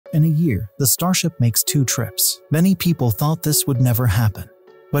In a year, the Starship makes 2 trips. Many people thought this would never happen.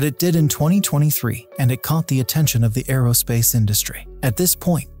 But it did in 2023, and it caught the attention of the aerospace industry. At this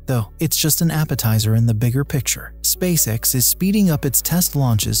point, though, it's just an appetizer in the bigger picture. SpaceX is speeding up its test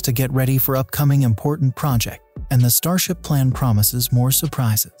launches to get ready for upcoming important projects, and the Starship plan promises more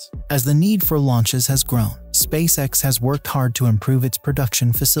surprises. As the need for launches has grown, SpaceX has worked hard to improve its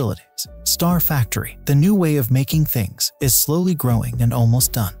production facilities. Star Factory, the new way of making things, is slowly growing and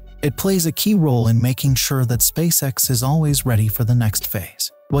almost done. It plays a key role in making sure that SpaceX is always ready for the next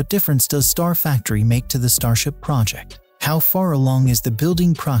phase. What difference does Star Factory make to the Starship project? How far along is the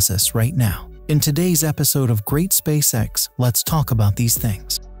building process right now? In today's episode of Great SpaceX, let's talk about these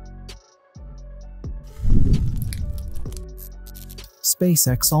things.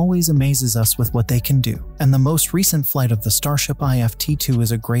 SpaceX always amazes us with what they can do, and the most recent flight of the Starship IFT-2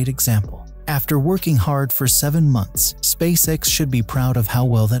 is a great example. After working hard for 7 months, SpaceX should be proud of how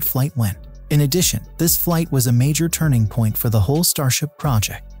well that flight went. In addition, this flight was a major turning point for the whole Starship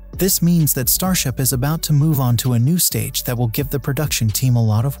project. This means that Starship is about to move on to a new stage that will give the production team a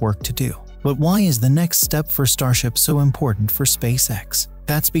lot of work to do. But why is the next step for Starship so important for SpaceX?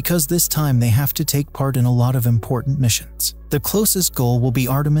 That's because this time they have to take part in a lot of important missions. The closest goal will be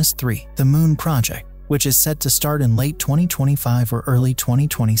Artemis 3, the Moon project, which is set to start in late 2025 or early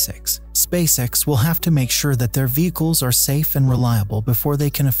 2026. SpaceX will have to make sure that their vehicles are safe and reliable before they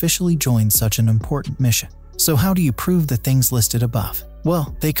can officially join such an important mission. So how do you prove the things listed above?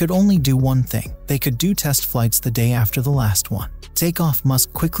 Well, they could only do one thing. They could do test flights the day after the last one. Takeoff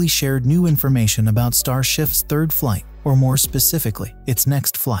Musk quickly shared new information about Starship's 3rd flight, or more specifically, its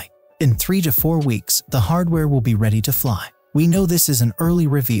next flight. In 3 to 4 weeks, the hardware will be ready to fly. We know this is an early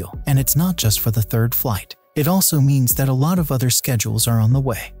reveal, and it's not just for the 3rd flight. It also means that a lot of other schedules are on the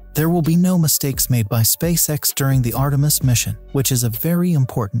way. There will be no mistakes made by SpaceX during the Artemis mission, which is a very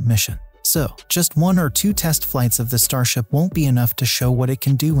important mission. So, just 1 or 2 test flights of the Starship won't be enough to show what it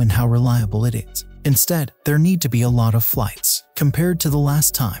can do and how reliable it is. Instead, there need to be a lot of flights. Compared to the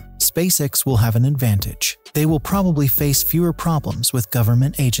last time, SpaceX will have an advantage. They will probably face fewer problems with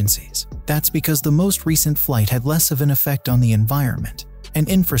government agencies. That's because the most recent flight had less of an effect on the environment and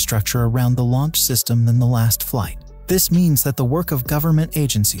infrastructure around the launch system than the last flight. This means that the work of government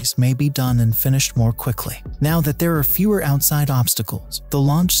agencies may be done and finished more quickly. Now that there are fewer outside obstacles, the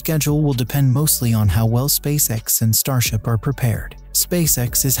launch schedule will depend mostly on how well SpaceX and Starship are prepared.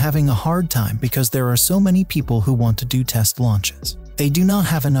 SpaceX is having a hard time because there are so many people who want to do test launches. They do not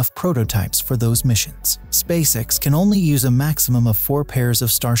have enough prototypes for those missions. SpaceX can only use a maximum of 4 pairs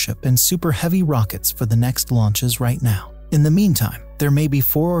of Starship and Super Heavy rockets for the next launches right now. In the meantime, there may be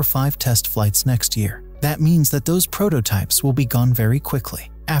 4 or 5 test flights next year. That means that those prototypes will be gone very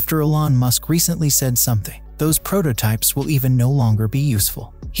quickly. After Elon Musk recently said something, those prototypes will even no longer be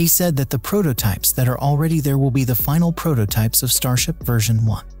useful. He said that the prototypes that are already there will be the final prototypes of Starship version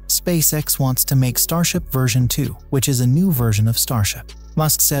 1. SpaceX wants to make Starship version 2, which is a new version of Starship.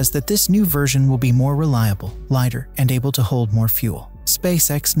 Musk says that this new version will be more reliable, lighter, and able to hold more fuel.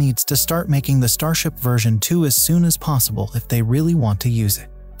 SpaceX needs to start making the Starship version 2 as soon as possible if they really want to use it.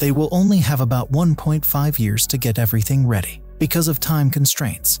 They will only have about 1.5 years to get everything ready. Because of time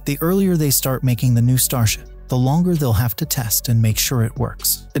constraints, the earlier they start making the new Starship, the longer they'll have to test and make sure it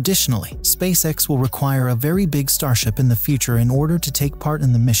works. Additionally, SpaceX will require a very big Starship in the future in order to take part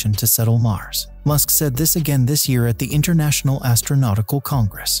in the mission to settle Mars. Musk said this again this year at the International Astronautical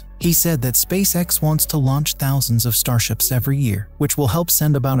Congress. He said that SpaceX wants to launch thousands of Starships every year, which will help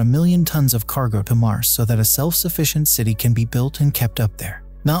send about 1 million tons of cargo to Mars so that a self-sufficient city can be built and kept up there.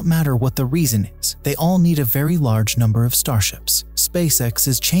 Not matter what the reason is, they all need a very large number of Starships. SpaceX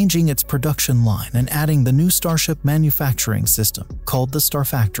is changing its production line and adding the new Starship manufacturing system, called the Star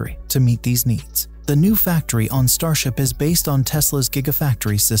Factory, to meet these needs. The new factory on Starship is based on Tesla's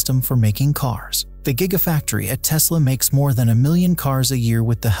Gigafactory system for making cars. The Gigafactory at Tesla makes more than 1 million cars a year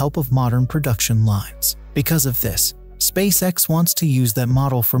with the help of modern production lines. Because of this, SpaceX wants to use that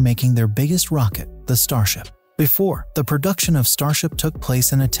model for making their biggest rocket, the Starship. Before, the production of Starship took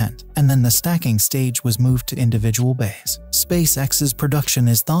place in a tent, and then the stacking stage was moved to individual bays. SpaceX's production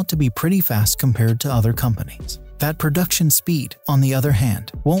is thought to be pretty fast compared to other companies. That production speed, on the other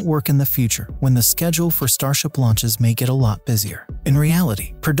hand, won't work in the future when the schedule for Starship launches may get a lot busier. In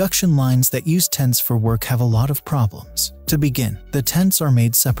reality, production lines that use tents for work have a lot of problems. To begin, the tents are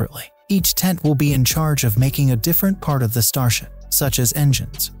made separately. Each tent will be in charge of making a different part of the Starship, such as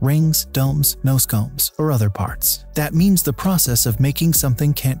engines, rings, domes, nose cones, or other parts. That means the process of making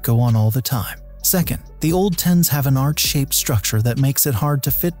something can't go on all the time. Second, the old 10s have an arch-shaped structure that makes it hard to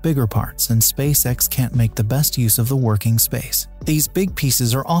fit bigger parts, and SpaceX can't make the best use of the working space. These big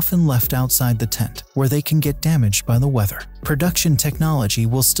pieces are often left outside the tent, where they can get damaged by the weather. Production technology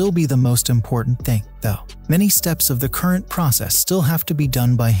will still be the most important thing, though. Many steps of the current process still have to be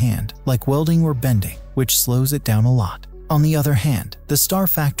done by hand, like welding or bending, which slows it down a lot. On the other hand, the Star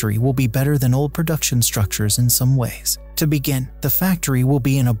Factory will be better than old production structures in some ways. To begin, the factory will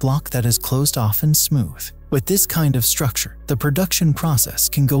be in a block that is closed off and smooth. With this kind of structure, the production process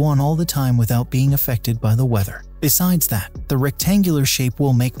can go on all the time without being affected by the weather. Besides that, the rectangular shape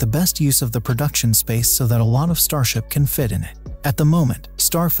will make the best use of the production space so that a lot of Starship can fit in it. At the moment,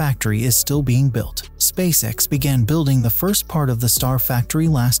 Star Factory is still being built. SpaceX began building the first part of the Star Factory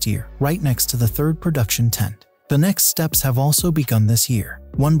last year, right next to the third production tent. The next steps have also begun this year,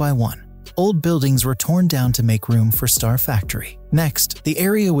 one by one. Old buildings were torn down to make room for Star Factory. Next, the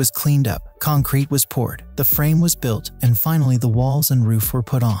area was cleaned up, concrete was poured, the frame was built, and finally the walls and roof were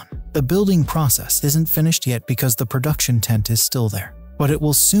put on. The building process isn't finished yet because the production tent is still there, but it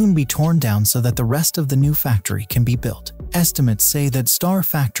will soon be torn down so that the rest of the new factory can be built. Estimates say that Star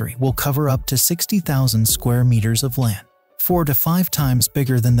Factory will cover up to 60,000 square meters of land, 4 to 5 times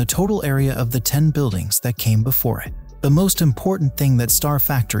bigger than the total area of the 10 buildings that came before it. The most important thing that Star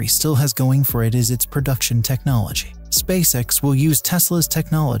Factory still has going for it is its production technology. SpaceX will use Tesla's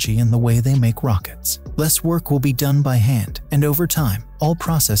technology in the way they make rockets. Less work will be done by hand, and over time, all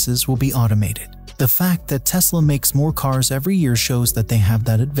processes will be automated. The fact that Tesla makes more cars every year shows that they have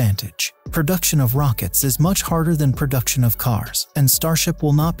that advantage. Production of rockets is much harder than production of cars, and Starship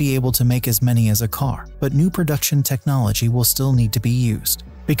will not be able to make as many as a car, but new production technology will still need to be used.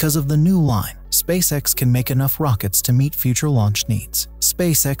 Because of the new line, SpaceX can make enough rockets to meet future launch needs.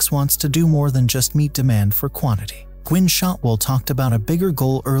 SpaceX wants to do more than just meet demand for quantity. Gwynne Shotwell talked about a bigger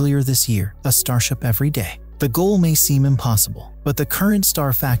goal earlier this year, a Starship every day. The goal may seem impossible, but the current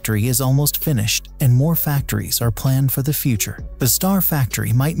Star Factory is almost finished, and more factories are planned for the future. The Star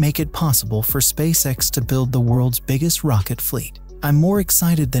Factory might make it possible for SpaceX to build the world's biggest rocket fleet. I'm more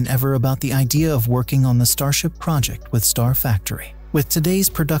excited than ever about the idea of working on the Starship project with Star Factory. With today's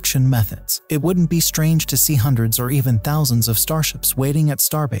production methods, it wouldn't be strange to see hundreds or even thousands of Starships waiting at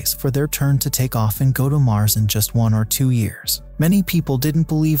Starbase for their turn to take off and go to Mars in just 1 or 2 years. Many people didn't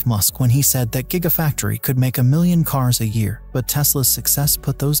believe Musk when he said that Gigafactory could make 1 million cars a year, but Tesla's success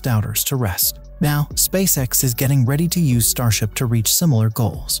put those doubters to rest. Now, SpaceX is getting ready to use Starship to reach similar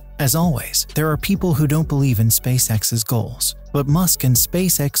goals. As always, there are people who don't believe in SpaceX's goals, but Musk and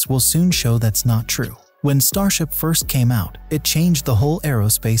SpaceX will soon show that's not true. When Starship first came out, it changed the whole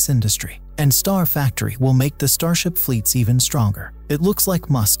aerospace industry, and Star Factory will make the Starship fleets even stronger. It looks like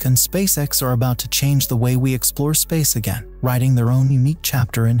Musk and SpaceX are about to change the way we explore space again, writing their own unique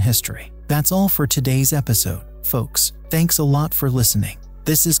chapter in history. That's all for today's episode, folks. Thanks a lot for listening.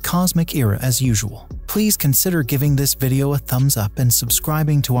 This is Cosmic Era as usual. Please consider giving this video a thumbs up and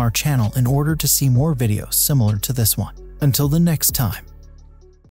subscribing to our channel in order to see more videos similar to this one. Until the next time.